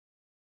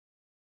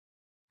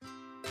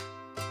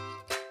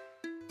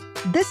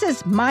This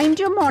is Mind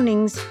Your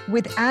Mornings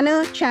with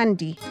Anna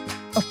Chandy,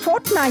 a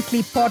fortnightly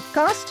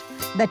podcast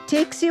that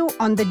takes you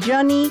on the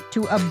journey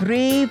to a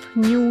brave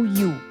new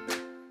you.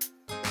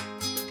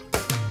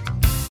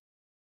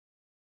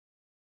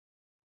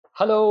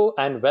 Hello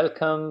and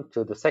welcome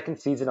to the second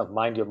season of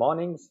Mind Your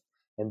Mornings.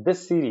 In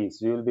this series,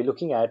 we will be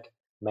looking at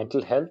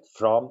mental health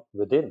from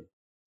within.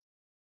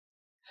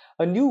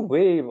 A new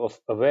wave of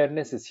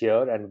awareness is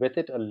here, and with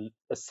it,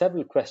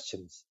 several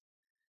questions.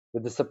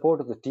 With the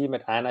support of the team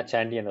at Anna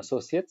Chandy and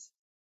Associates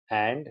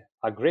and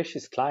our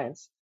gracious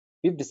clients,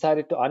 we've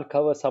decided to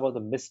uncover some of the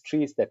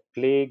mysteries that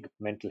plague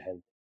mental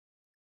health.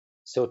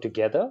 So,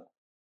 together,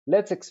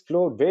 let's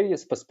explore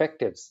various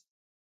perspectives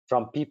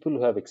from people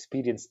who have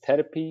experienced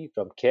therapy,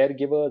 from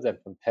caregivers, and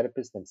from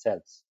therapists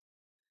themselves.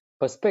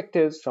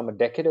 Perspectives from a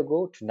decade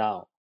ago to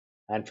now,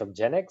 and from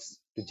Gen X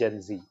to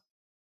Gen Z.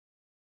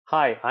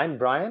 Hi, I'm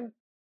Brian,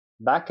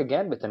 back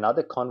again with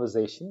another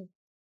conversation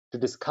to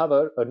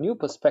discover a new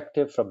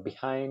perspective from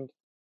behind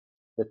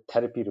the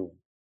therapy room.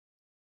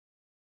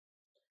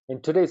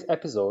 In today's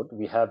episode,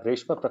 we have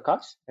Reshma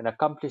Prakash, an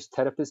accomplished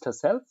therapist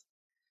herself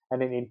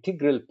and an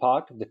integral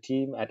part of the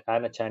team at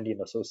Anna Chandy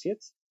and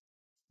Associates.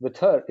 With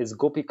her is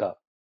Gopika,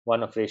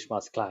 one of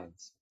Reshma's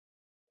clients.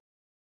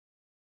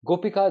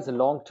 Gopika is a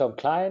long-term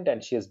client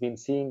and she has been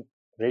seeing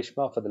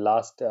Reshma for the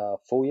last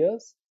 4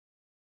 years.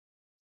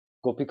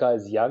 Gopika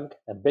is young,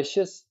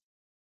 ambitious,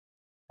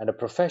 and a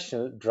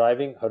professional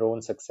driving her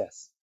own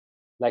success.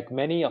 Like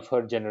many of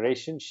her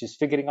generation, she's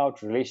figuring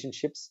out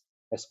relationships,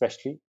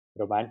 especially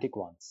romantic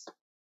ones.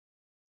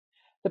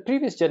 The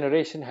previous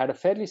generation had a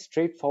fairly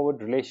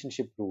straightforward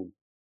relationship rule,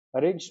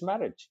 arranged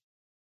marriage,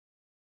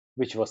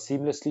 which was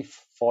seamlessly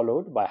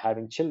followed by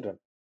having children.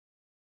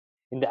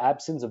 In the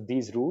absence of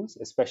these rules,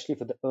 especially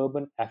for the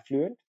urban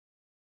affluent,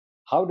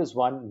 how does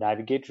one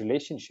navigate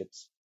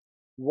relationships?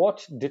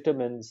 What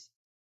determines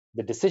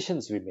the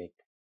decisions we make?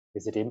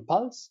 Is it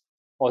impulse,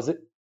 is it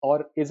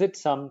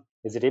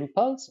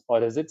impulse,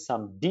 or is it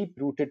some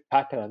deep-rooted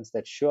patterns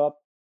that show up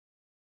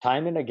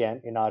time and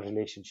again in our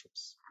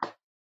relationships?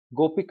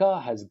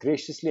 Gopika has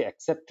graciously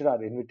accepted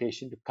our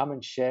invitation to come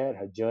and share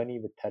her journey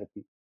with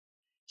therapy.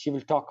 She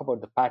will talk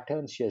about the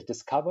patterns she has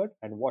discovered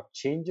and what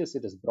changes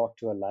it has brought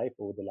to her life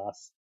over the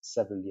last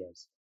several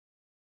years.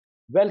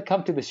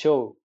 Welcome to the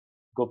show,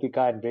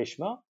 Gopika and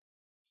Reshma.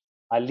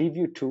 I'll leave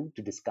you two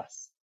to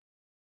discuss.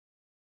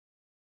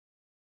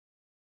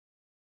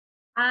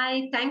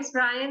 Hi, thanks,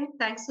 Brian.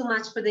 Thanks so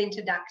much for the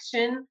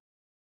introduction.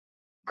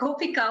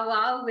 Gopika,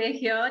 wow, we're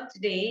here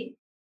today.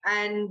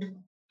 And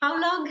how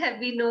long have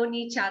we known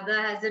each other?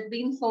 Has it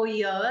been 4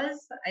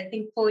 years? I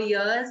think 4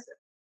 years.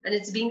 And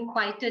it's been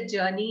quite a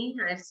journey.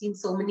 I've seen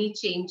so many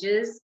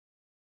changes.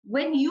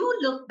 When you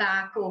look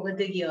back over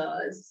the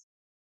years,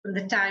 from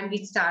the time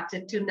we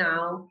started to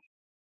now,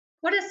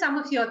 what are some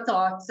of your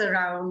thoughts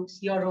around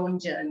your own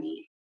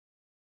journey?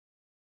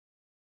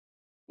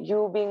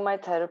 You being my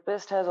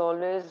therapist has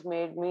always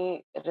made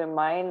me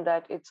remind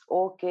that it's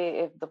okay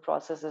if the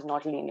process is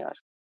not linear.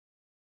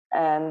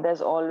 And there's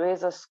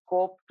always a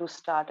scope to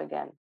start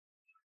again.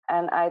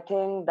 And I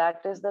think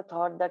that is the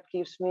thought that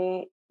keeps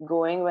me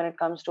going when it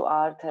comes to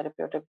our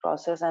therapeutic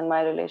process and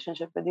my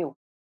relationship with you.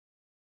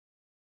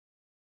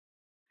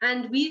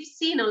 And we've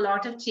seen a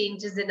lot of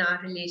changes in our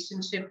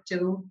relationship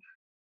too,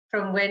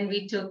 from when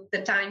we took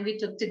the time we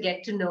took to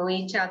get to know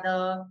each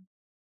other,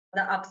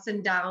 the ups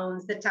and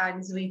downs, the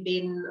times we've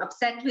been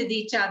upset with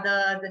each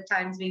other, the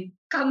times we've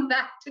come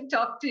back to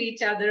talk to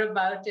each other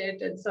about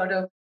it and sort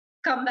of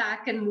come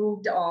back and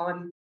moved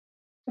on.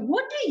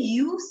 What do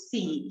you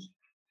see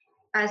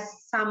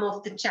as some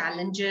of the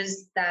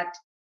challenges that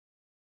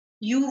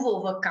you've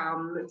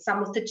overcome,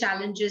 some of the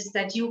challenges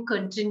that you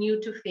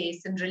continue to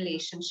face in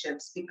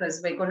relationships?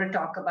 Because we're going to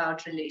talk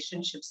about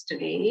relationships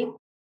today.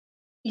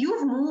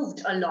 You've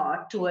moved a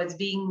lot towards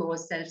being more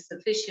self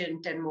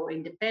sufficient and more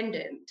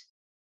independent.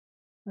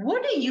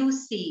 What do you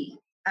see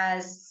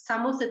as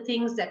some of the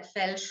things that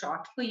fell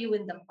short for you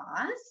in the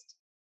past?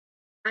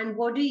 And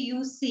what do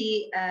you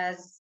see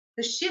as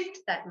the shift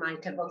that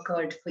might have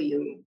occurred for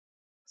you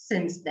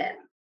since then?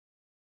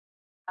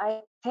 I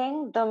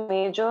think the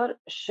major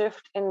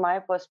shift in my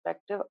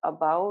perspective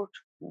about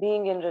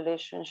being in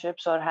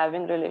relationships or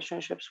having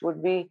relationships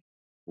would be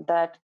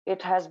that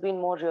it has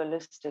been more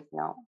realistic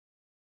now.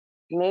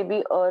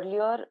 Maybe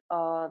earlier,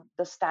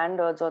 the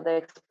standards or the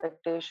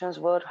expectations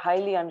were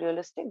highly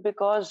unrealistic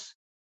because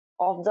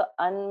of the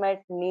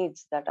unmet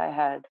needs that I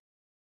had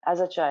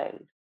as a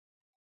child.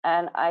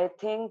 And I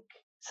think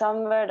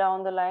somewhere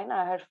down the line,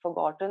 I had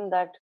forgotten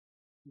that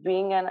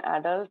being an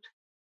adult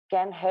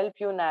can help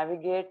you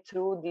navigate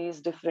through these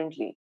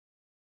differently.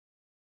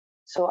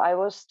 So I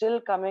was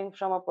still coming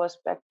from a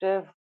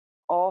perspective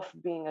of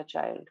being a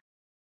child.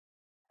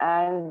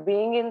 And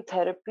being in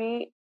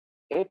therapy,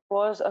 it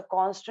was a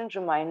constant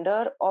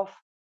reminder of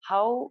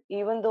how,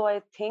 even though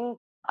I think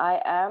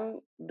I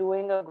am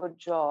doing a good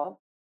job,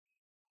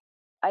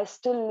 I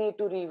still need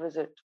to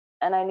revisit.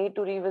 And I need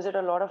to revisit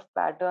a lot of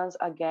patterns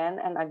again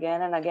and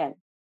again and again.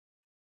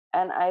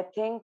 And I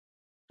think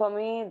for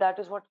me, that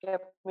is what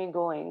kept me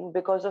going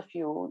because of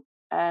you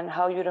and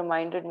how you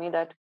reminded me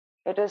that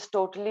it is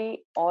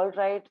totally all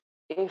right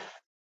if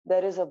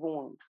there is a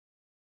wound,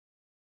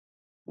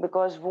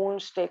 because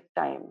wounds take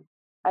time.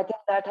 I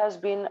think that has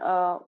been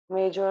a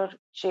major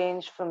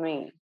change for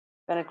me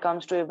when it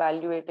comes to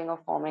evaluating or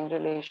forming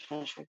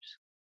relationships.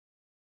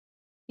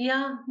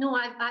 Yeah, no,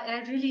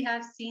 I really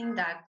have seen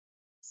that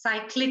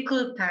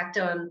cyclical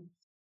pattern,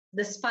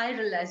 the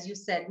spiral, as you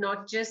said,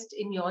 not just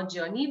in your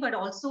journey, but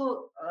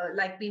also,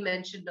 like we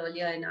mentioned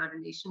earlier, in our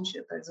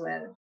relationship as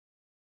well.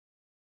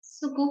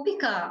 So,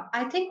 Gopika,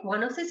 I think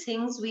one of the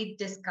things we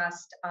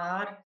discussed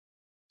are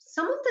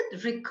some of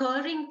the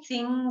recurring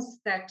things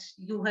that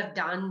you have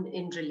done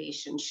in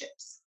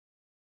relationships.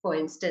 For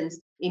instance,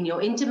 in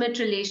your intimate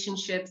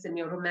relationships, in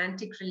your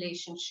romantic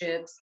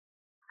relationships.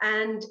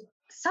 And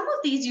some of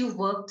these you've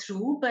worked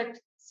through, but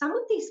some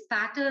of these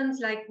patterns,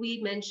 like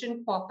we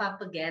mentioned, pop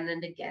up again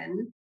and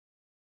again.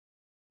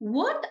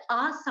 What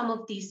are some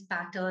of these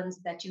patterns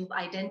that you've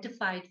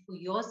identified for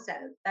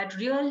yourself that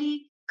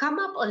really come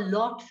up a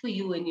lot for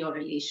you in your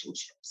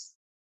relationships?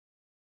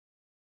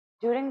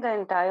 During the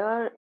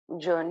entire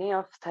journey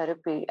of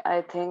therapy,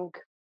 I think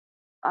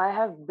I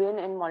have been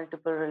in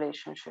multiple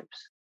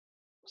relationships.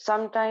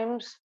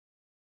 Sometimes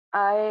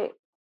I,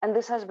 and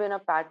this has been a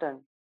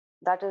pattern,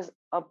 that is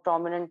a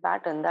prominent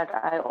pattern, that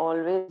I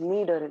always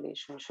need a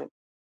relationship.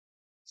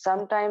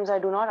 Sometimes I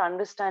do not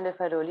understand if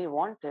I really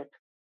want it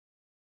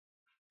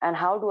and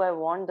how do I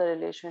want the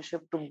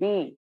relationship to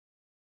be.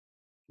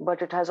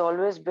 But it has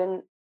always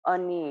been a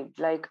need,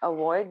 like a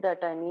void that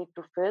I need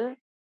to fill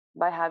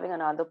by having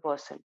another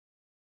person.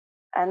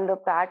 And the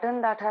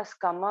pattern that has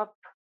come up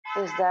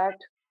is that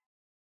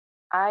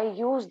I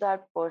use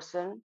that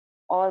person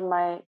or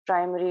my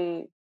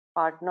primary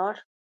partner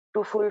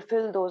to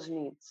fulfill those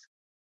needs.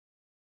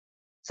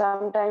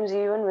 Sometimes,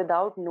 even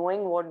without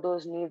knowing what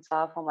those needs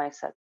are for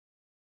myself.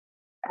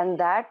 And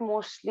that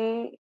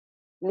mostly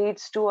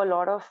leads to a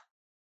lot of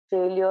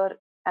failure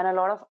and a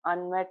lot of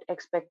unmet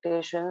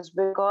expectations,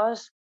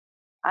 because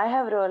I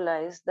have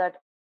realized that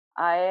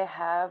I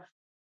have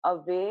a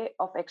way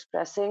of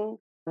expressing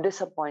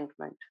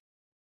disappointment.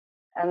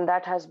 And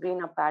that has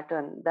been a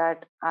pattern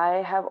that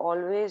I have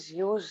always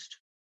used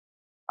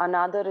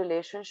another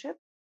relationship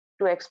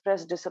to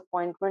express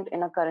disappointment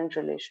in a current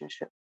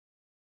relationship.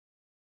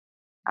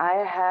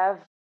 I have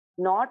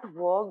not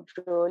worked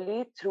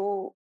really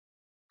through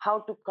how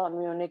to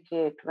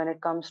communicate when it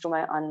comes to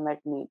my unmet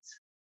needs.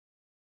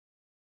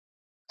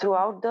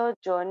 Throughout the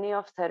journey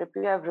of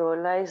therapy, I've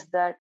realized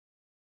that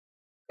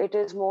it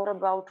is more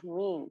about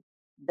me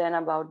than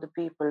about the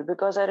people.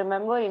 Because I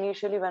remember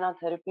initially when our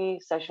therapy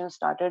session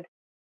started,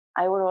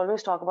 I would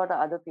always talk about the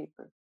other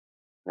people.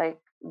 Like,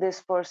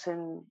 this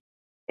person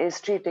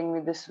is treating me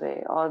this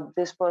way, or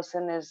this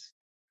person is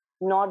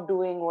not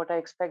doing what I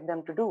expect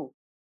them to do.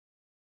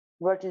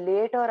 But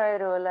later I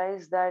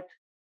realized that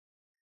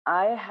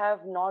I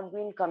have not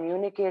been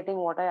communicating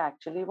what I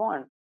actually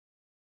want.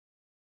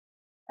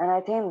 And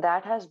I think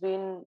that has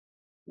been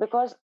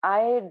because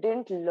I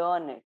didn't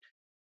learn it.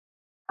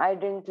 I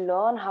didn't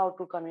learn how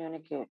to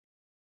communicate.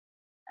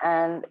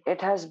 And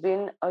it has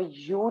been a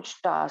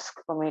huge task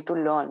for me to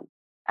learn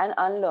and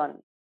unlearn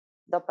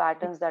the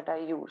patterns that I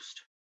used.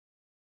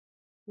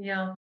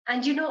 Yeah.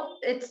 And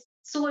it's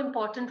so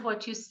important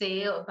what you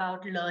say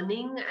about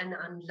learning and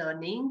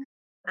unlearning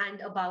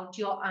and about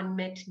your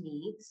unmet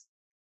needs.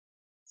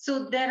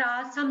 So there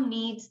are some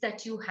needs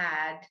that you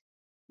had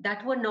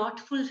that were not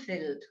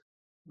fulfilled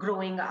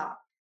growing up.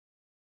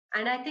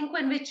 And I think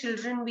when we're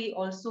children, we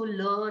also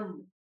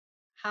learn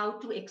how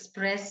to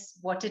express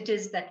what it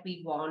is that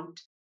we want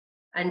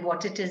and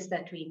what it is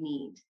that we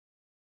need.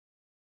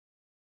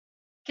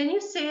 Can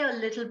you say a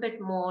little bit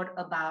more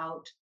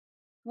about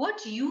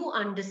what you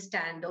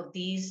understand of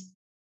these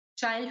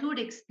childhood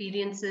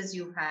experiences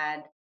you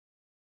had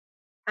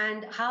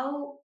and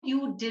how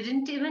you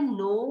didn't even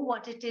know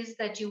what it is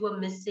that you were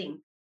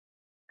missing,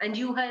 and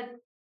you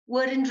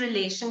were in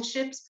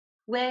relationships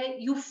where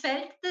you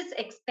felt this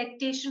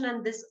expectation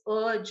and this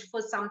urge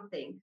for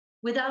something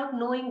without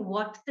knowing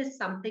what this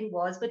something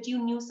was, but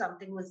you knew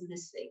something was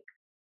missing,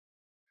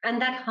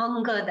 and that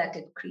hunger that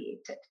it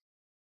created?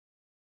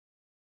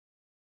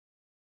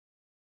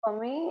 For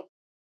me,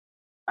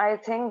 I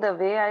think the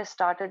way I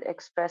started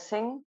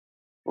expressing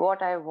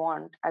what I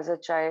want as a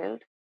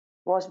child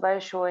was by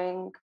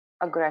showing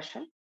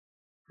aggression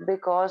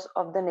because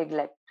of the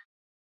neglect.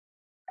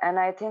 And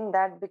I think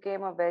that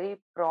became a very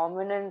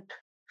prominent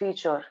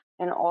feature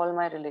in all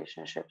my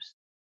relationships,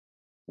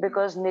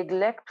 because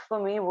neglect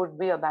for me would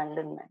be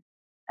abandonment.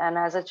 And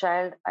as a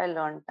child, I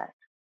learned that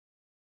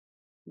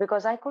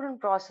because I couldn't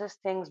process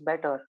things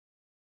better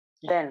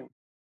then.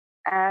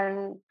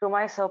 And to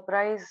my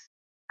surprise,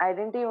 I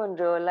didn't even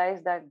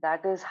realize that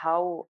that is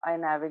how I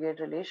navigate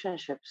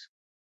relationships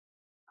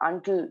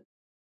until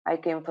I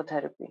came for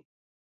therapy.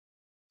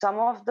 Some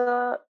of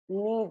the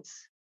needs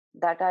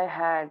that I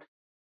had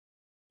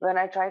when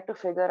I tried to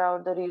figure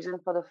out the reason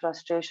for the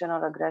frustration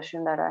or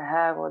aggression that I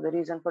have, or the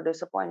reason for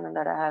disappointment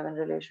that I have in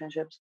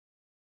relationships,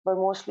 but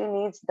mostly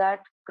needs that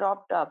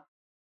cropped up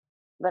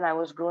when I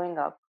was growing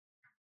up,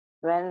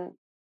 when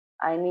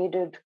I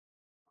needed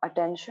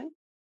attention,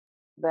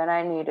 when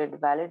I needed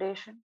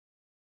validation,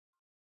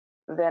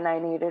 when I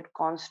needed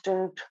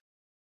constant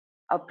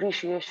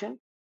appreciation.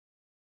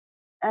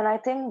 And I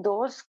think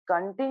those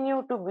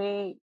continue to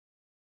be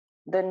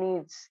the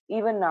needs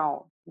even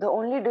now. The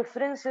only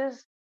difference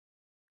is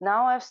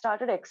now I've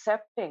started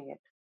accepting it,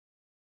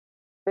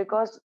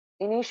 because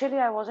initially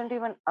I wasn't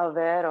even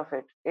aware of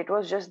it. It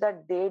was just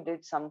that they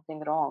did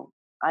something wrong.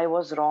 I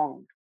was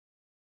wronged.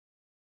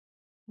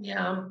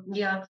 Yeah,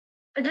 yeah.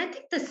 And I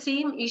think the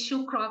same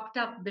issue cropped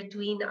up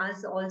between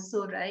us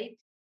also, right?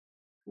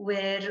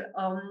 Where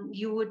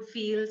you would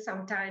feel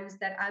sometimes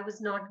that I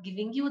was not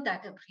giving you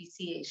that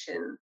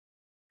appreciation,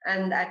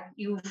 and that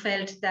you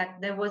felt that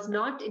there was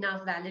not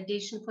enough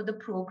validation for the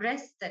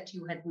progress that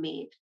you had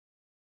made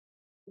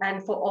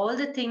and for all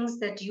the things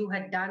that you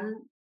had done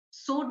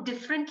so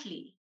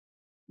differently.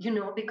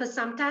 Because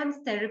sometimes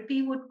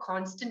therapy would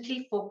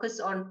constantly focus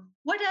on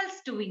what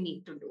else do we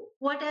need to do?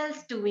 What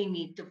else do we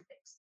need to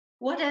fix?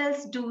 What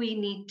else do we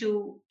need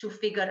to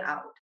figure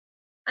out?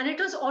 And it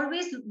was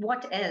always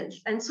what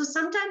else. And so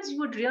sometimes you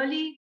would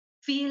really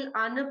feel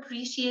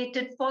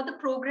unappreciated for the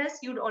progress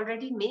you'd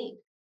already made.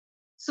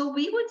 So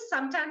we would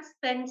sometimes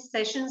spend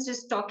sessions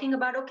just talking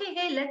about, okay,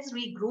 hey, let's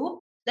regroup.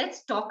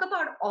 Let's talk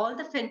about all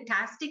the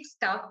fantastic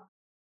stuff,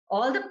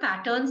 all the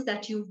patterns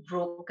that you've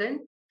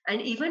broken.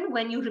 And even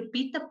when you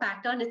repeat the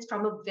pattern, it's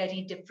from a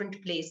very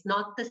different place,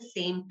 not the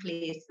same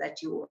place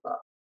that you were.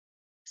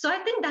 So I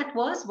think that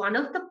was one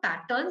of the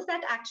patterns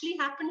that actually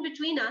happened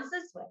between us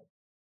as well.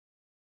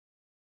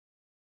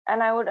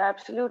 And I would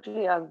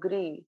absolutely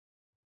agree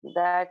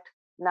that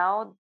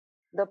now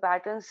the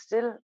patterns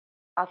still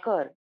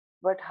occur,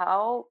 but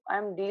how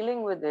I'm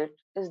dealing with it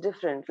is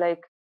different.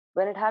 Like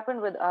when it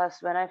happened with us,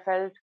 when I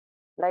felt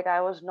like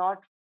I was not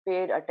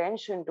paid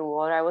attention to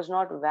or I was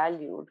not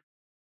valued,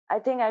 I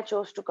think I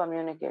chose to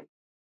communicate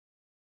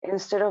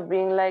instead of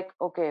being like,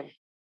 okay,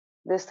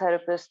 this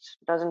therapist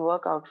doesn't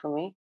work out for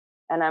me,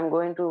 and I'm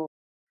going to,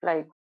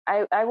 like,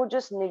 I would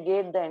just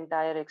negate the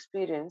entire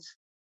experience.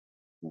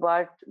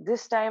 But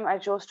this time I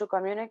chose to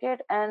communicate,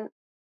 and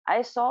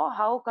I saw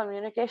how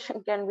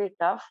communication can be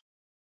tough,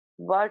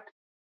 but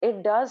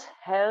it does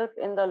help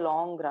in the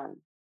long run.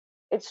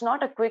 It's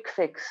not a quick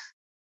fix.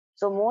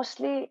 So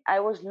mostly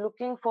I was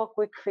looking for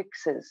quick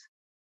fixes,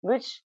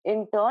 which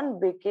in turn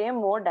became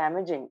more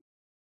damaging.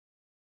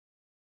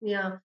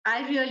 Yeah,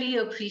 I really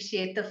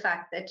appreciate the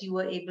fact that you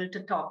were able to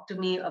talk to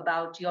me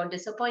about your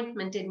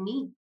disappointment in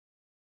me.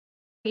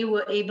 You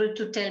were able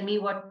to tell me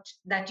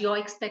that your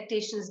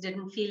expectations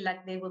didn't feel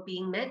like they were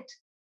being met,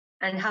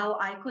 and how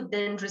I could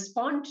then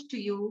respond to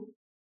you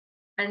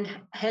and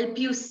help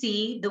you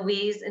see the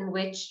ways in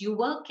which you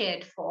were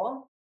cared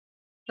for,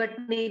 but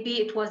maybe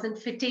it wasn't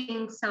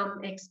fitting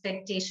some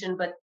expectation,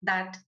 but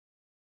that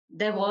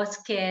there was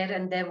care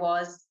and there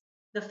was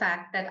the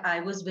fact that I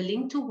was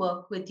willing to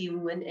work with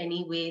you in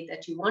any way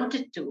that you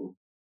wanted to.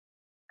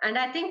 And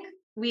I think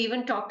we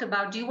even talked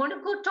about, do you want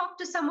to go talk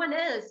to someone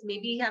else?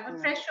 Maybe have a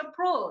fresh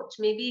approach,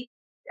 maybe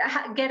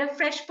get a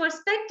fresh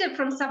perspective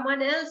from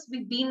someone else.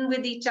 We've been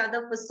with each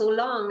other for so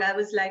long. I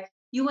was like,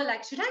 you were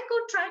like, should I go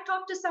try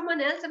talk to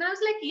someone else? And I was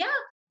like, yeah,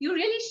 you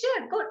really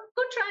should. Go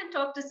try and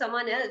talk to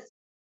someone else.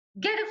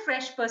 Get a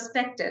fresh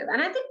perspective.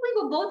 And I think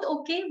we were both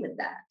okay with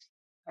that.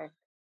 Right.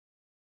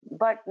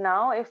 But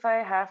now, if I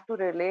have to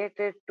relate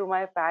it to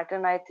my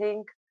pattern, I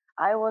think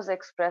I was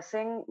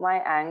expressing my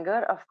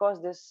anger, of course,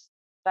 this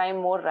time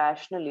more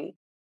rationally.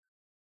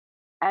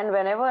 And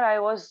whenever I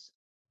was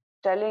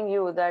telling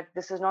you that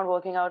this is not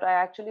working out, I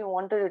actually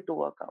wanted it to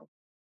work out.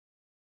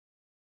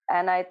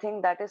 And I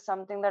think that is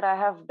something that I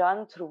have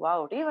done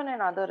throughout, even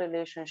in other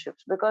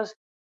relationships, because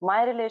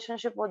my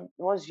relationship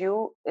was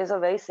you is a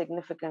very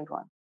significant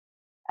one.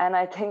 And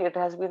I think it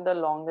has been the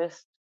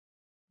longest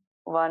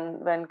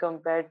one when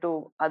compared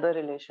to other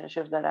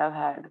relationships that I've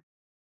had,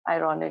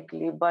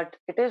 ironically. But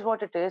it is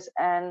what it is.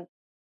 And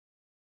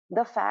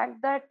the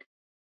fact that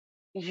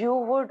you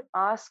would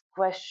ask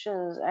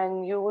questions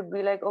and you would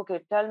be like, okay,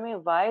 tell me,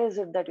 why is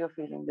it that you're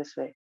feeling this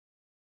way?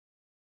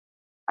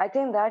 I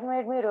think that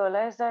made me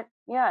realize that,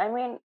 yeah, I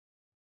mean,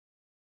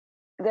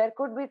 there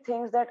could be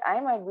things that I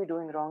might be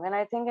doing wrong. And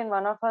I think in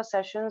one of our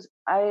sessions,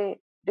 I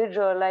did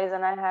realize,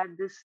 and I had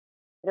this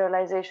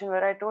realization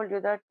where I told you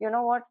that, you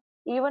know what,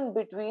 even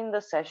between the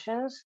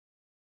sessions,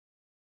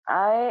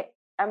 I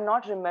am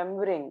not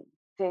remembering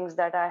things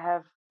that I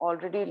have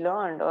already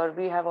learned or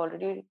we have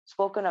already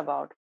spoken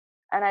about.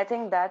 And I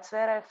think that's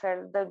where I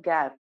felt the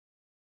gap.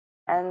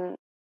 And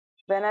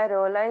when I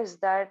realized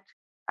that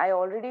I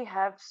already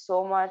have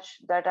so much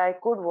that I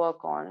could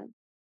work on,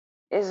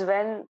 is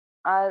when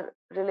our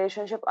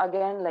relationship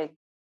again like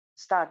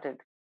started.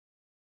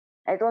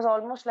 It was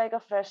almost like a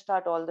fresh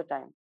start all the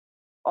time.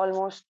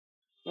 Almost,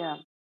 yeah.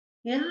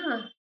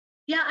 Yeah.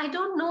 Yeah, I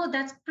don't know.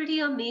 That's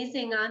pretty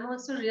amazing. I'm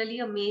also really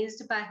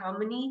amazed by how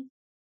many,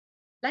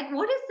 like,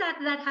 what is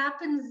that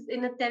happens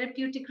in a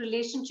therapeutic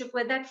relationship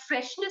where that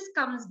freshness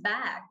comes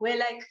back? Where,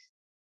 like,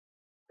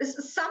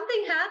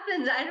 something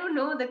happens. I don't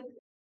know that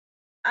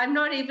I'm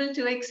not able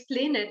to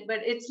explain it, but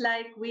it's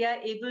like we are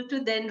able to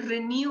then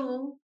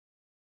renew,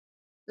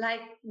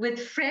 like with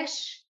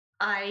fresh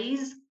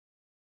eyes,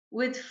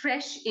 with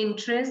fresh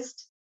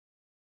interest,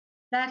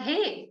 that,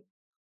 hey,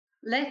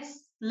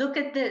 let's look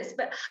at this.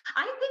 But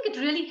I think it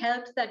really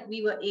helped that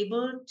we were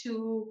able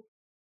to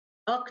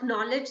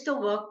acknowledge the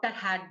work that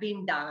had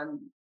been done,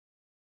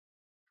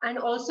 and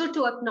also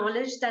to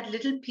acknowledge that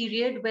little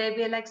period where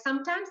we're like,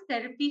 sometimes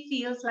therapy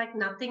feels like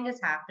nothing is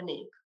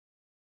happening.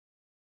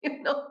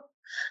 You know,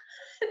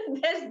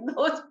 there's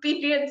those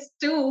periods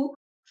too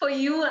for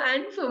you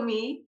and for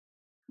me.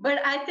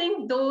 But I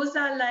think those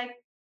are like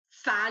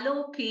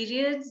fallow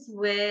periods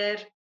where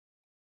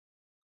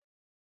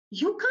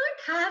you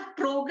can't have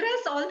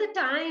progress all the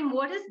time.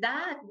 What is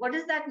that? What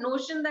is that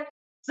notion that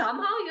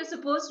somehow you're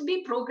supposed to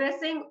be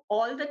progressing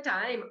all the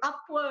time,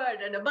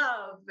 upward and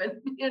above,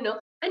 and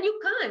and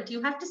you can't.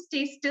 You have to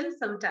stay still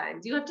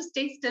sometimes. You have to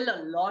stay still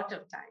a lot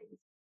of times.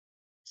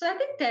 So I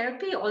think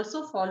therapy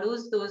also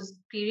follows those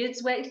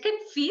periods where it can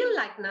feel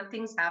like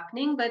nothing's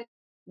happening, but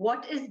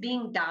what is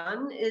being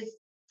done is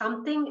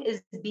something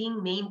is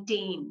being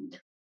maintained.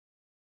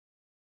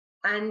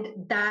 And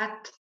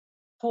that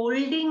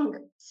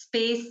holding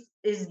space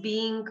is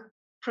being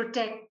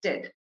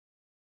protected.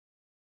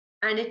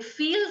 And it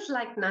feels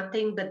like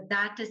nothing, but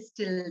that is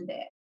still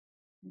there.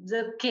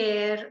 The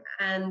care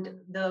and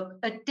the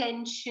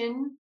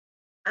attention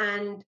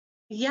and,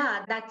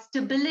 yeah, that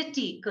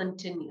stability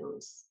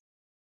continues.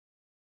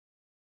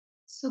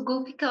 So,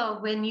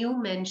 Gopika, when you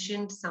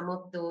mentioned some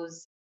of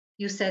those,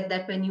 you said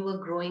that when you were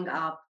growing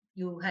up,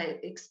 you had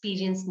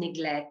experienced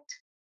neglect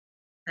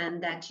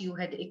and that you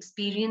had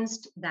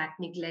experienced that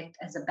neglect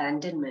as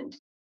abandonment.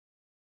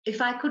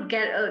 If I could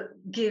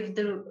give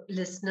the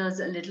listeners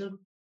a little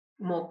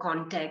more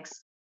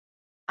context,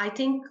 I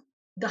think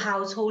the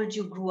household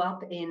you grew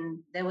up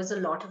in, there was a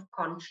lot of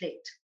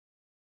conflict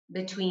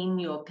between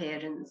your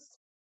parents,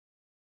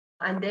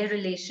 and their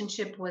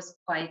relationship was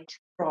quite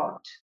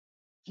fraught.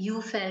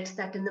 You felt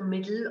that in the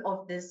middle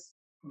of this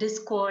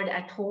discord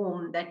at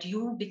home, that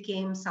you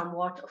became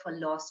somewhat of a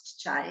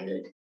lost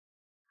child.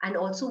 And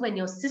also when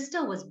your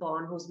sister was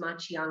born, who's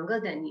much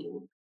younger than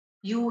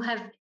you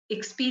have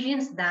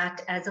experienced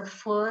that as a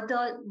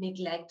further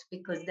neglect,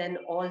 because then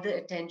all the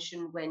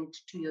attention went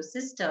to your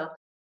sister.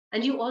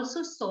 And you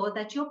also saw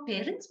that your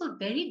parents were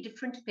very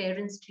different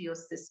parents to your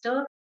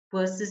sister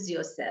versus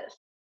yourself.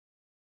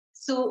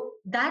 So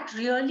that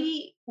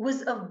really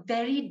was a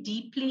very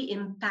deeply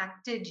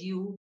impacted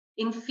you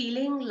in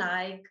feeling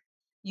like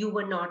you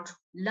were not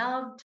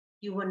loved,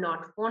 you were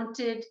not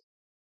wanted,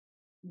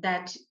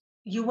 that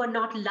you were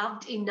not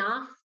loved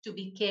enough to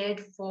be cared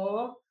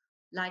for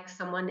like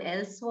someone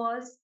else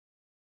was.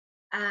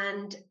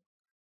 And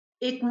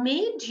it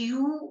made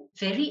you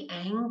very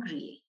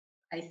angry,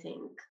 I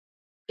think.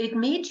 It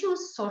made you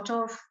sort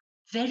of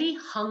very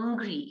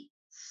hungry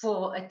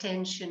for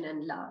attention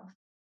and love.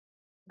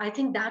 I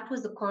think that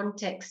was the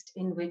context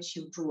in which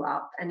you grew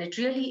up, and it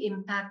really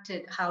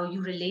impacted how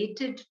you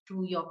related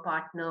to your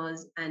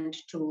partners and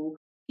to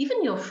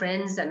even your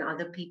friends and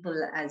other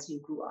people as you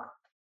grew up.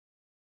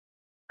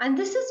 And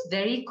this is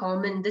very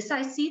common. This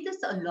I see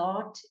this a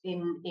lot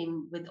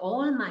in with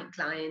all my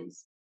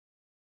clients.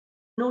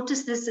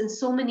 Notice this in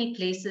so many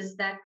places,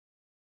 that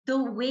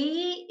the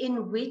way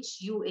in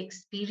which you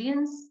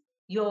experience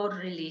your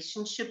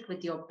relationship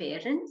with your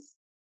parents,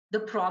 the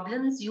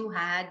problems you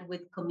had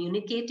with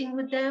communicating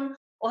with them,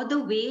 or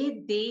the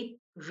way they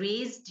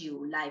raised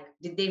you, like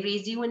did they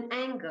raise you in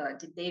anger?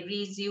 Did they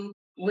raise you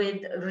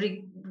with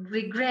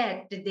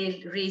regret? Did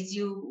they raise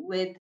you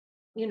with,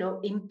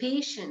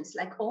 impatience?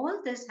 Like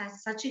all this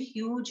has such a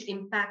huge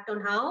impact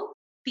on how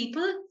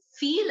people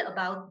feel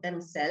about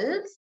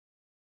themselves,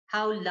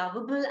 how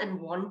lovable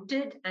and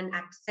wanted and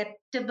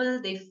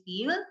acceptable they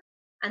feel,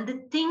 and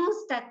the things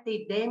that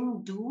they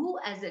then do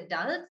as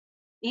adults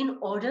in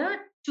order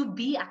to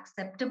be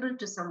acceptable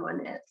to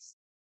someone else.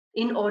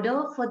 In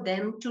order for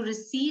them to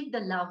receive the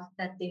love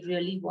that they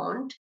really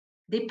want,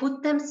 they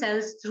put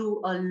themselves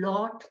through a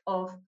lot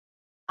of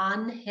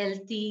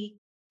unhealthy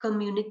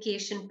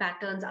communication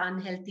patterns,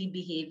 unhealthy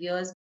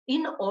behaviors,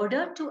 in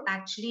order to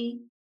actually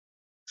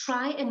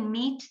try and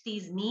meet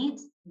these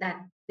needs that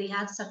they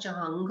have such a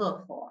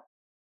hunger for.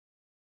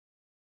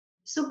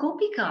 So,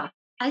 Gopika,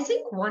 I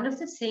think one of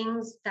the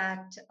things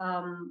that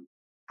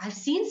I've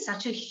seen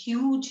such a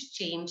huge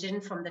change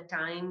in from the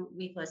time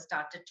we first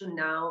started to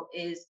now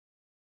is,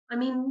 I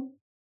mean,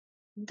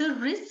 the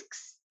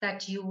risks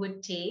that you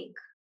would take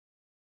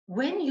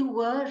when you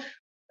were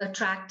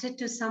attracted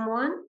to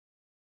someone,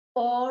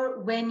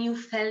 or when you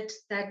felt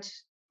that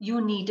you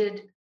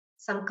needed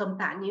some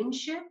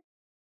companionship.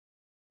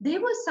 There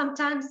were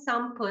sometimes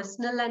some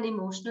personal and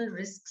emotional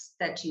risks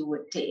that you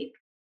would take.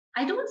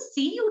 I don't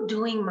see you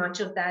doing much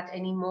of that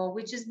anymore,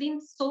 which has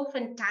been so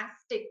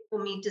fantastic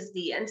for me to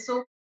see, and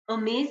so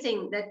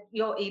amazing that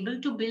you're able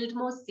to build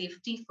more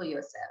safety for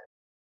yourself.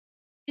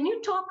 Can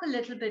you talk a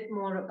little bit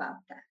more about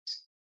that?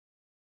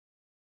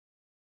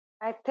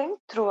 I think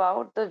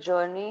throughout the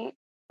journey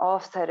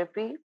of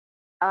therapy,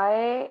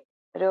 I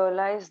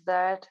realized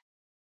that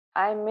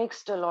I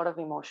mixed a lot of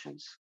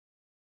emotions.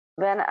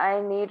 When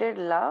I needed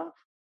love,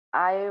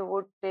 I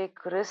would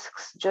take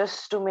risks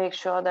just to make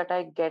sure that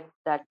I get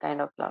that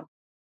kind of love,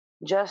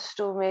 just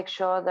to make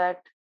sure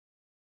that,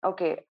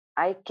 okay,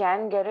 I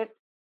can get it,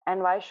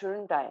 and why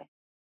shouldn't I?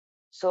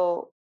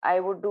 So I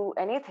would do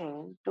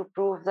anything to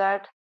prove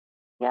that,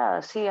 yeah,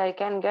 see, I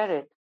can get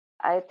it.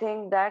 I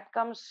think that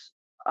comes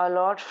a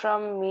lot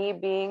from me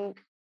being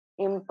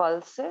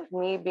impulsive,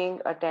 me being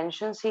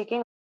attention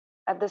seeking,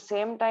 at the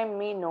same time,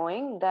 me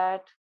knowing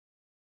that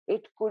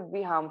it could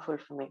be harmful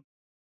for me.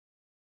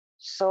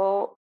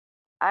 So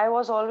I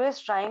was always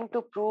trying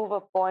to prove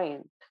a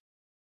point,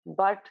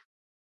 but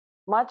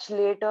much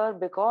later,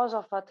 because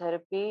of our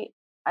therapy,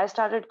 I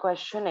started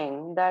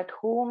questioning that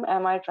whom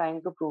am I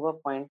trying to prove a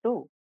point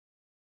to?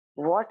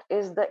 What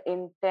is the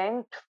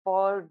intent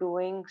for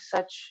doing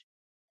such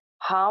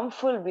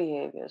harmful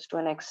behaviors to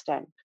an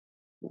extent,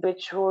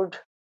 which would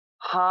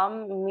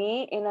harm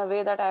me in a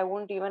way that I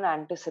wouldn't even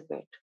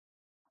anticipate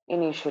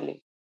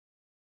initially?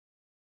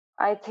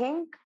 I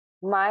think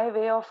my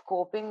way of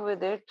coping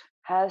with it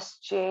has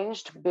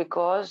changed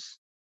because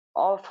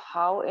of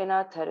how in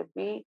our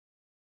therapy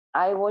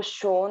I was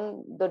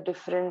shown the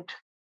different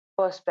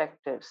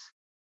perspectives.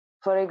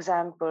 For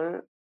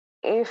example,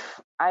 if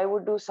I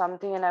would do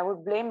something and I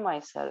would blame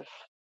myself,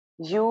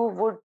 you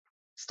would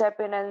step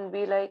in and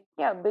be like,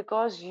 yeah,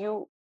 because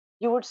you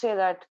would say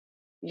that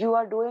you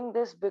are doing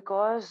this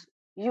because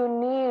you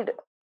need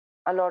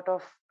a lot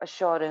of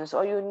assurance,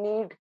 or you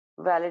need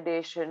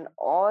validation,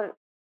 or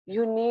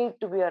you need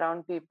to be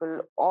around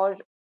people, or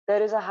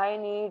there is a high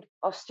need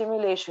of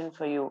stimulation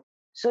for you.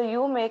 So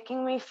you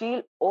making me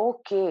feel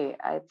okay,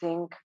 I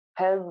think,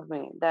 helped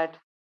me that,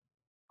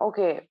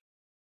 okay,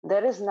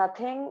 there is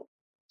nothing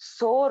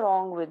so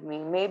wrong with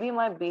me. Maybe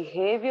my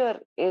behavior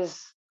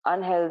is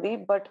unhealthy,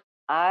 but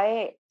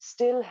I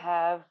still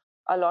have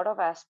a lot of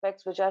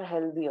aspects which are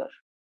healthier.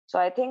 So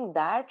I think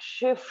that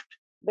shift,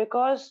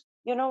 because,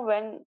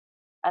 when,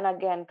 and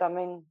again,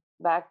 coming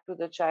back to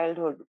the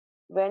childhood,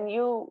 when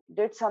you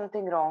did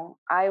something wrong,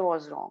 I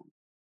was wrong,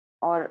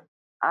 or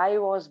I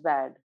was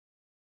bad.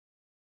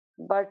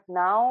 But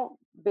now,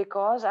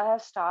 because I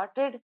have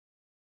started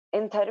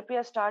in therapy,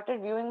 I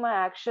started viewing my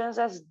actions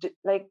as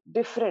like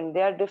different.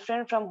 They are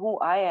different from who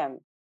I am.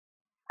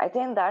 I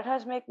think that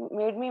has made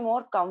me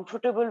more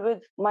comfortable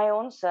with my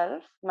own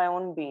self, my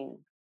own being.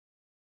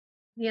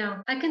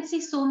 Yeah, I can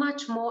see so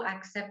much more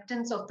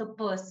acceptance of the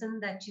person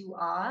that you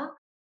are,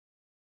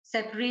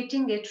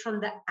 separating it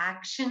from the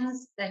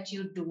actions that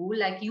you do.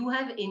 Like you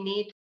have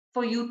innate,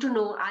 for you to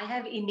know, I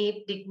have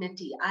innate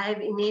dignity, I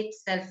have innate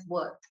self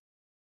worth.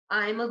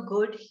 I'm a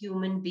good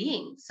human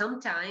being.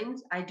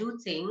 Sometimes I do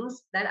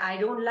things that I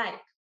don't like.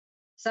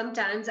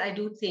 Sometimes I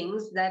do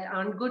things that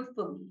aren't good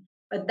for me.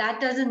 But that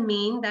doesn't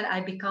mean that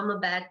I become a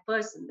bad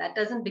person. That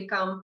doesn't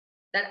become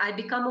that I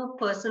become a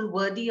person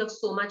worthy of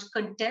so much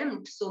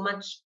contempt, so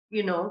much,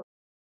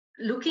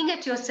 looking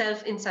at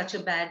yourself in such a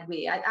bad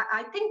way.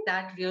 I think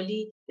that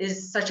really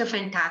is such a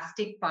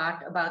fantastic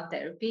part about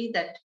therapy,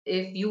 that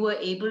if you were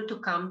able to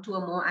come to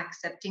a more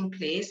accepting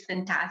place,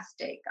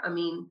 fantastic. I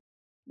mean,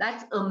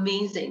 that's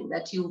amazing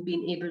that you've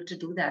been able to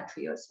do that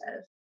for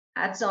yourself.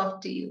 Hats off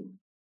to you.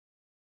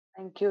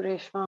 Thank you,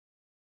 Reshma.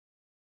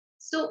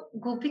 So,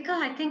 Gopika,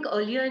 I think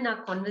earlier in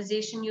our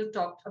conversation, you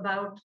talked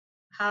about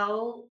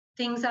how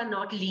things are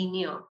not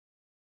linear.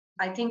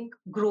 I think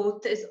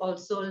growth is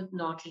also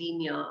not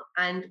linear.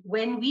 And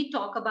when we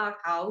talk about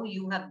how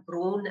you have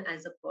grown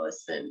as a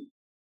person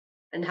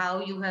and how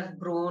you have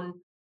grown,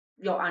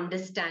 your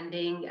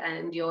understanding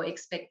and your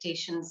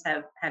expectations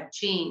have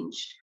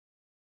changed,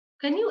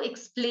 can you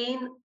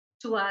explain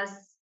to us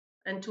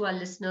and to our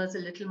listeners a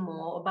little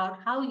more about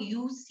how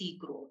you see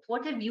growth?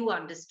 What have you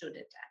understood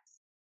it as?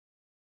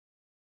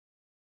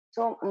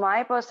 So,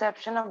 my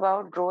perception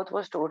about growth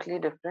was totally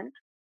different.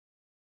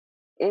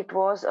 It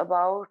was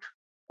about,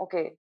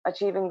 okay,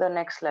 achieving the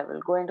next level,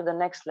 going to the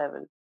next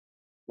level.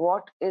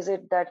 What is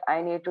it that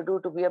I need to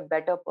do to be a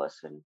better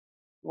person?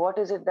 What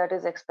is it that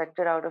is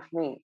expected out of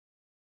me?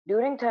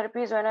 During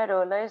therapies, when I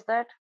realized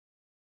that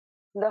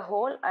the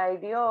whole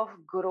idea of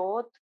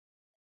growth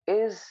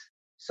is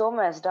so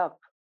messed up,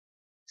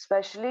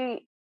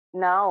 especially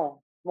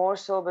now, more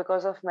so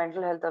because of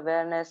mental health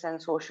awareness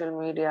and social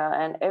media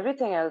and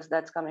everything else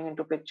that's coming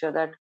into picture,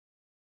 that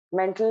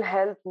mental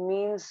health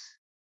means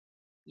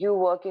you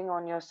working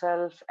on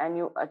yourself and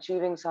you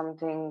achieving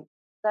something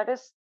that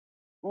is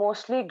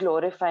mostly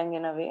glorifying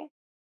in a way.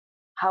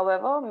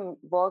 However,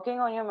 working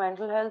on your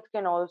mental health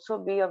can also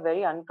be a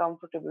very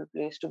uncomfortable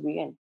place to be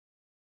in.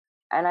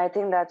 And I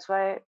think that's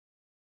why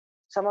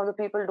some of the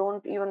people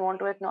don't even want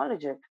to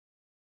acknowledge it.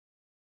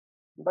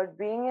 But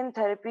being in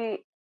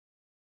therapy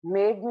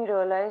made me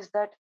realize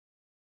that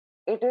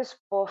it is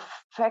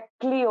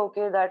perfectly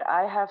okay that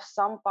I have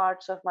some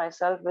parts of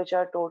myself which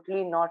are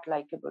totally not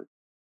likable.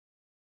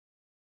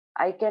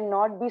 I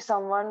cannot be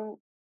someone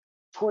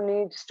who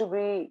needs to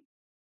be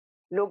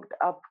looked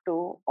up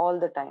to all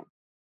the time.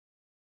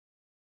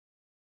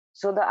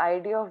 So the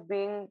idea of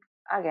being,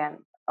 again,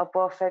 a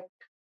perfect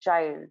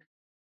child,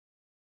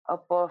 a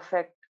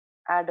perfect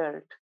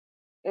adult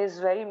is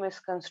very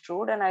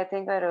misconstrued. And I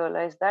think I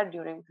realized that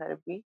during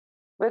therapy.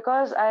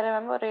 Because I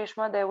remember,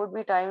 Reshma, there would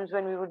be times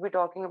when we would be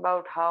talking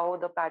about how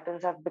the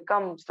patterns have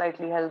become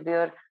slightly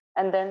healthier,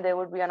 and then there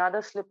would be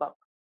another slip up,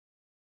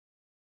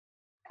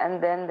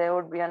 and then there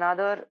would be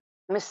another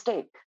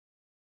mistake.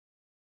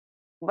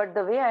 But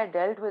the way I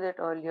dealt with it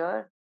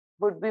earlier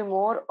would be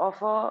more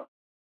of a,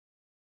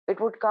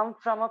 it would come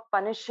from a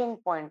punishing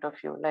point of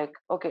view. Like,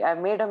 okay, I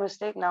made a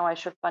mistake, now I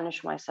should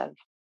punish myself.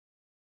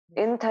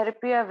 In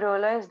therapy, I've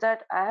realized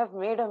that I have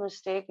made a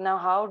mistake. Now,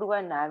 how do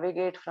I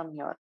navigate from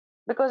here?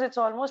 Because it's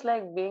almost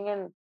like being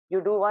in,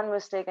 you do one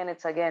mistake and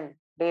it's again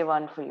day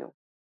one for you.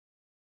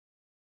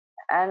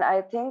 And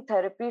I think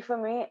therapy for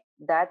me,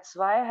 that's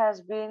why has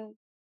been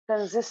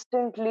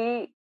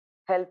consistently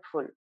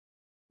helpful,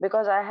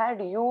 because I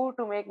had you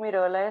to make me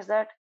realize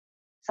that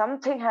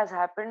something has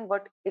happened,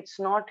 but it's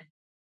not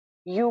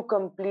you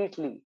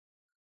completely.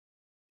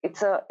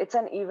 It's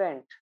an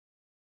event.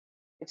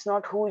 It's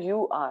not who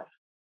you are.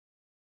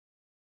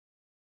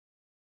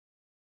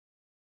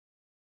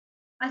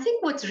 I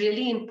think what's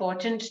really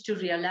important to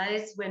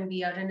realize when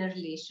we are in a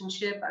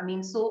relationship, I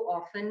mean, so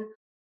often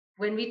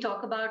when we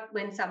talk about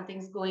when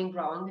something's going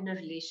wrong in a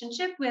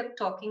relationship, we're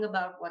talking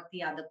about what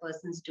the other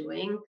person's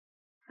doing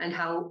and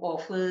how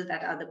awful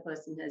that other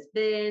person has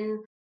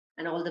been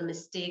and all the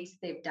mistakes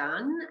they've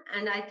done.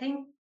 And I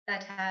think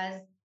that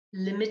has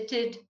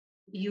limited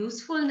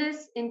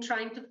usefulness in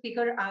trying to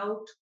figure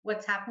out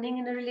what's happening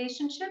in a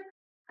relationship.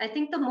 I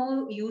think the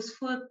more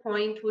useful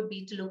point would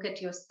be to look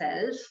at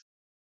yourself,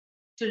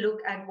 to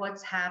look at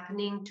what's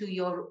happening to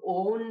your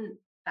own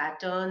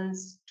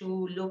patterns,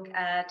 to look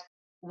at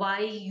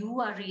why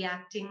you are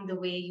reacting the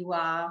way you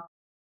are.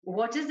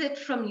 What is it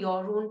from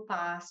your own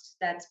past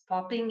that's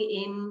popping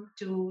in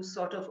to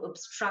sort of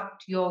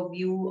obstruct your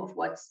view of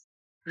what's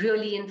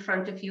really in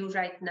front of you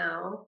right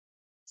now?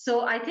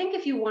 So I think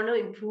if you want to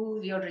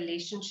improve your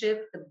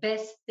relationship, the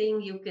best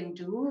thing you can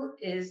do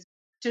is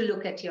to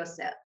look at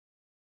yourself.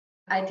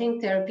 I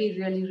think therapy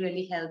really,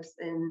 really helps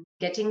in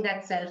getting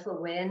that self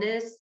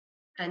awareness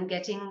and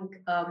getting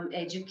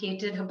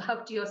educated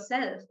about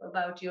yourself,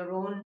 about your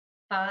own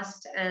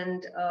past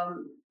and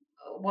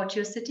what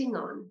you're sitting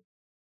on.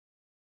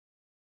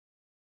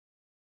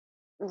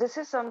 This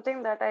is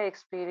something that I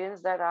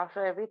experienced, that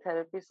after every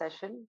therapy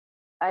session,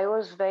 I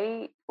was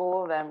very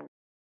overwhelmed.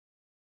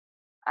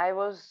 I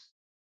was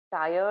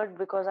tired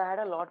because I had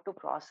a lot to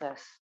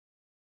process.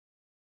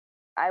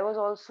 I was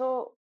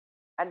also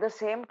at the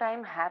same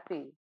time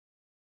happy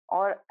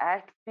or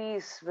at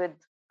peace with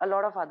a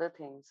lot of other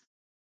things.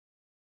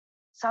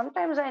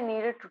 Sometimes I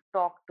needed to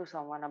talk to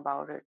someone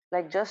about it,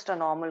 like just a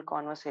normal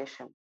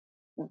conversation.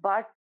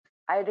 But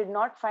I did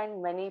not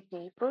find many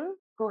people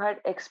who had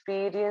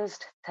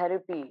experienced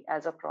therapy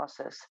as a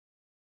process.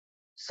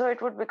 So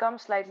it would become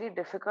slightly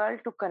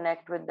difficult to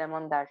connect with them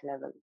on that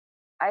level.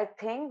 I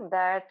think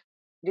that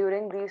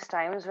during these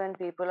times when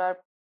people are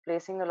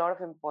placing a lot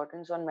of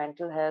importance on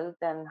mental health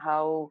and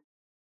how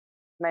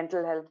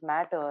mental health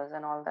matters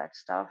and all that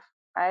stuff,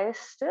 I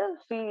still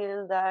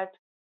feel that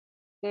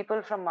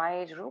people from my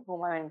age group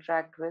whom I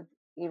interact with,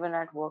 even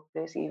at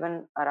workplace,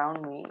 even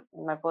around me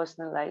in my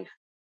personal life,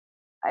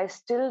 I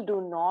still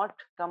do not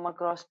come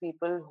across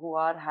people who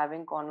are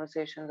having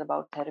conversations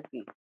about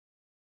therapy,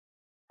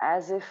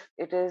 as if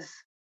it is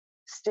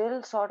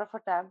still sort of a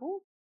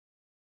taboo.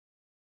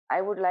 I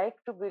would like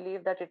to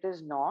believe that it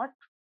is not,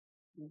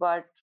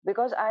 but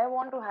because I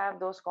want to have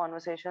those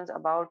conversations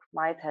about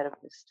my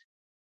therapist,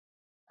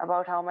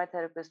 about how my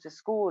therapist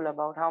is cool,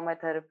 about how my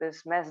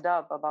therapist messed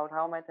up, about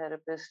how my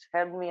therapist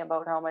helped me,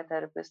 about how my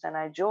therapist and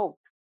I joked,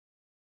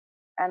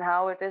 and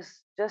how it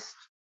is just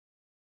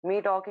me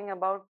talking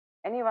about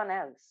anyone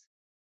else.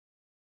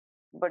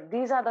 But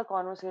these are the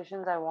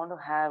conversations I want to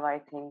have, I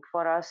think,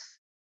 for us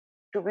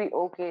to be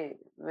okay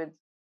with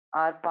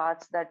our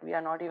paths that we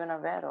are not even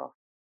aware of.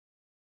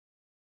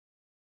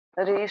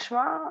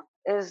 Reshma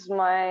is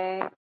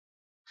my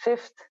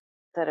fifth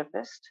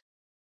therapist.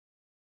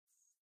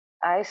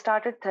 I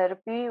started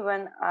therapy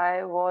when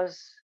I was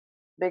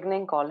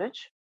beginning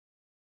college.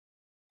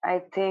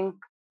 I think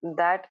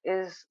that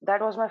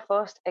was my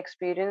first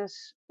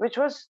experience, which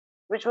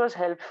was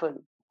helpful.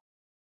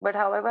 But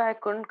however, I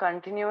couldn't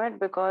continue it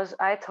because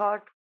I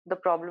thought the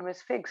problem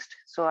is fixed,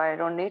 so I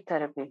don't need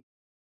therapy.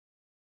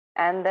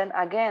 And then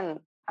again,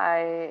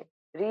 I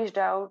reached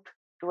out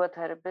to a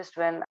therapist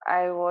when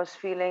I was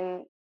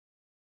feeling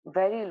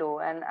very low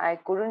and I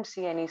couldn't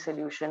see any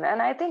solution.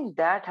 And I think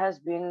that has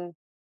been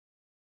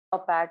a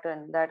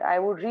pattern, that I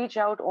would reach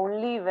out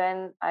only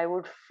when I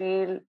would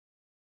feel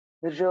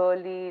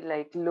really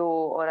like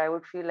low, or I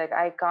would feel like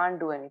I can't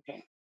do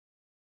anything.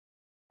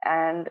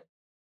 And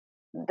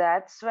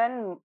that's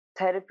when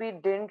therapy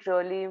didn't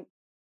really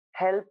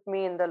help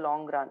me in the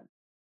long run.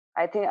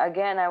 I think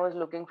again, I was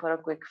looking for a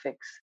quick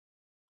fix.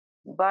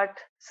 But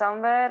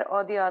somewhere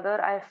or the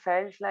other, I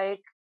felt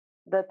like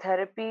the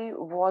therapy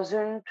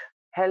wasn't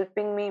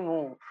helping me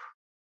move.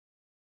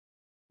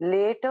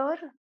 later,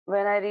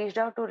 when I reached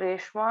out to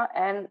Reshma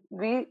and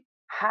we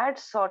had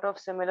sort of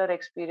similar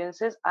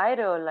experiences, I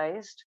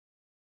realized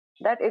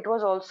that it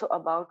was also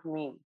about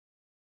me.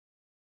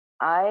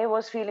 I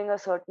was feeling a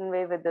certain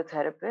way with the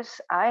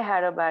therapist. I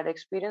had a bad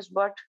experience,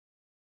 but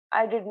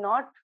I did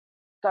not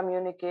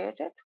communicate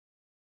it.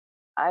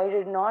 I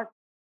did not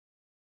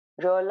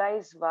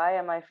realize why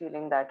am I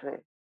feeling that way.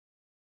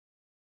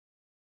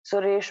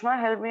 So Reshma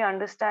helped me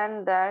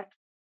understand that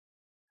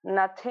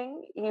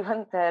nothing,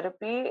 even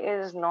therapy,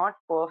 is not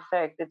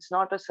perfect. It's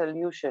not a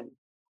solution.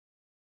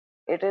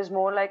 It is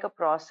more like a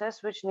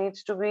process which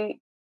needs to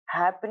be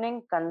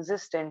happening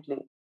consistently.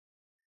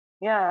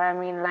 Yeah, I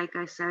mean, like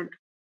I said,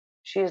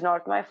 she's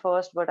not my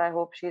first, but I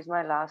hope she's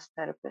my last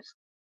therapist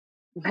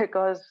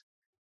because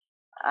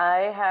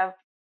I have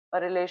a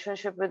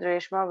relationship with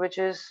Reshma which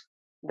is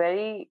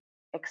very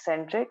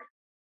eccentric.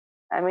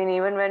 I mean,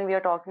 even when we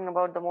are talking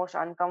about the most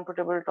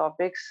uncomfortable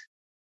topics,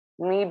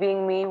 me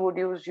being me would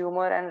use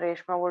humor and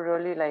Reshma would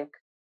really like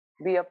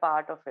be a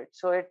part of it.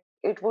 So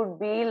it would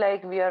be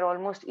like we are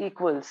almost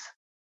equals.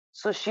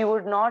 So she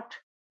would not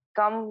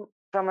come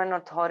from an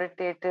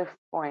authoritative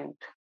point.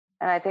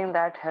 And I think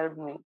that helped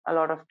me a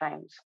lot of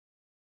times.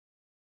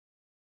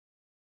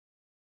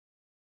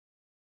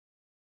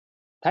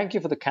 Thank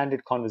you for the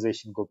candid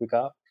conversation,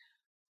 Gopika.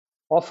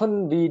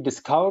 Often we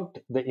discount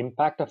the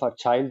impact of our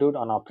childhood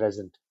on our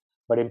present,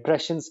 but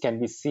impressions can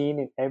be seen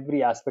in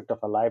every aspect of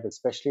our life,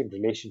 especially in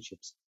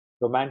relationships,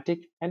 romantic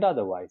and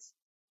otherwise.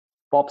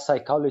 Pop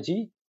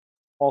psychology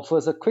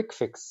offers a quick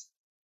fix.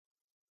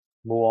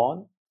 Move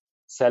on,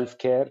 self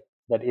care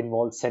that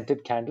involves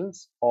scented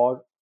candles,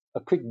 or a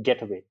quick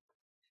getaway.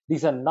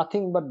 These are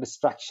nothing but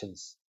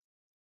distractions.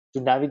 To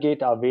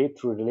navigate our way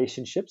through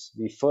relationships,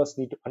 we first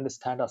need to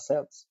understand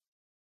ourselves.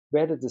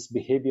 Where does this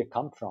behavior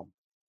come from?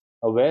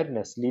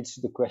 Awareness leads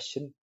to the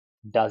question,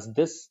 does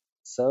this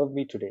serve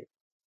me today?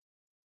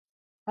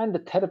 And the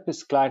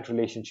therapist client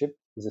relationship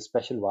is a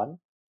special one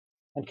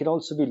and can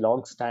also be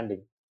long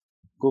standing.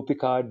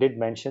 Gopika did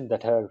mention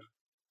that her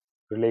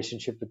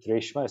relationship with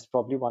Reshma is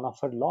probably one of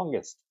her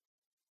longest.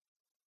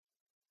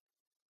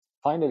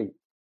 Finally,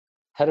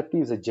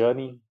 therapy is a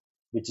journey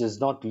which does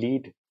not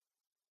lead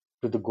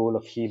to the goal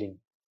of healing.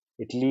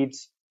 It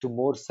leads to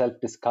more self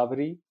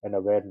discovery and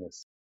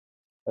awareness.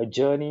 A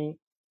journey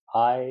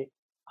I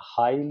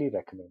highly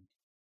recommend.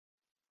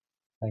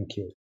 Thank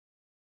you.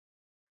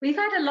 We've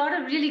had a lot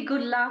of really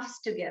good laughs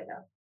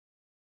together.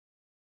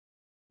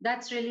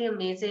 That's really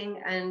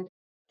amazing. And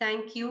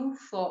thank you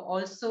for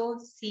also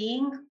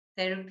seeing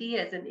therapy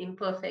as an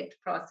imperfect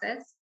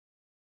process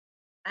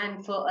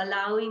and for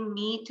allowing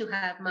me to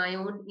have my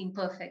own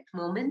imperfect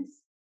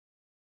moments.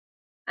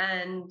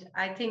 And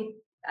I think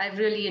I've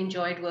really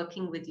enjoyed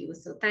working with you.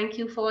 So thank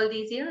you for all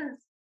these years.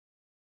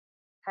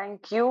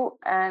 Thank you,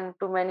 and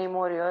to many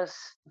more years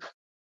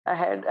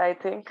ahead, I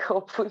think,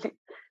 hopefully.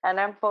 And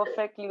I'm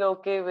perfectly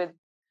okay with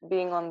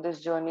being on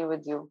this journey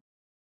with you.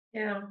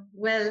 Yeah,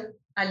 well,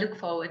 I look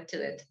forward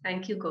to it.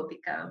 Thank you,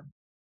 Gopika.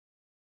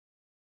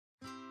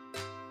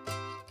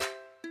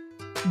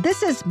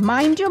 This is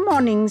Mind Your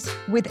Mornings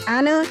with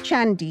Anna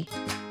Chandy,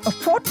 a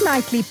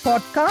fortnightly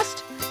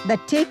podcast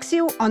that takes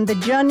you on the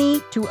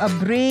journey to a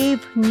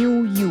brave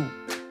new you.